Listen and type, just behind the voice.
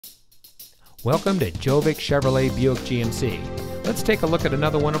Welcome to Gjovik Chevrolet Buick GMC. Let's take a look at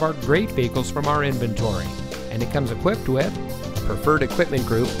another one of our great vehicles from our inventory. And it comes equipped with Preferred Equipment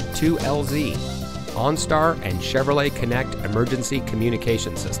Group 2LZ, OnStar and Chevrolet Connect Emergency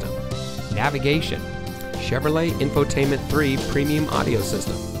Communication System, navigation, Chevrolet Infotainment 3 Premium Audio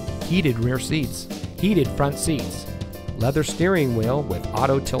System, heated rear seats, heated front seats, leather steering wheel with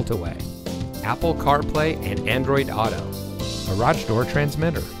auto tilt-away, Apple CarPlay and Android Auto, garage door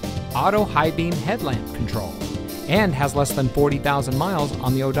transmitter, auto high beam headlamp control, and has less than 40,000 miles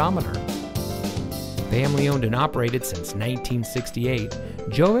on the odometer. Family owned and operated since 1968,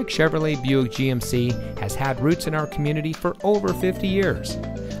 Gjovik Chevrolet Buick GMC has had roots in our community for over 50 years.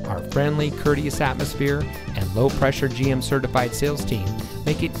 Our friendly, courteous atmosphere and low-pressure GM certified sales team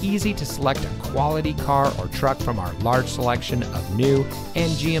make it easy to select a quality car or truck from our large selection of new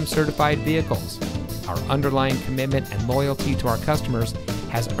and GM certified vehicles. Our underlying commitment and loyalty to our customers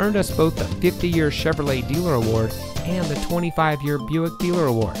has earned us both the 50-year Chevrolet Dealer Award and the 25-year Buick Dealer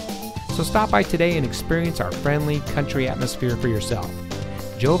Award. So stop by today and experience our friendly country atmosphere for yourself.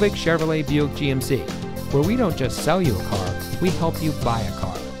 Gjovik Chevrolet Buick GMC, where we don't just sell you a car, we help you buy a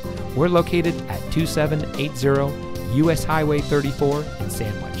car. We're located at 2780 US Highway 34 in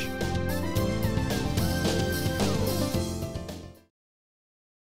Sandwich.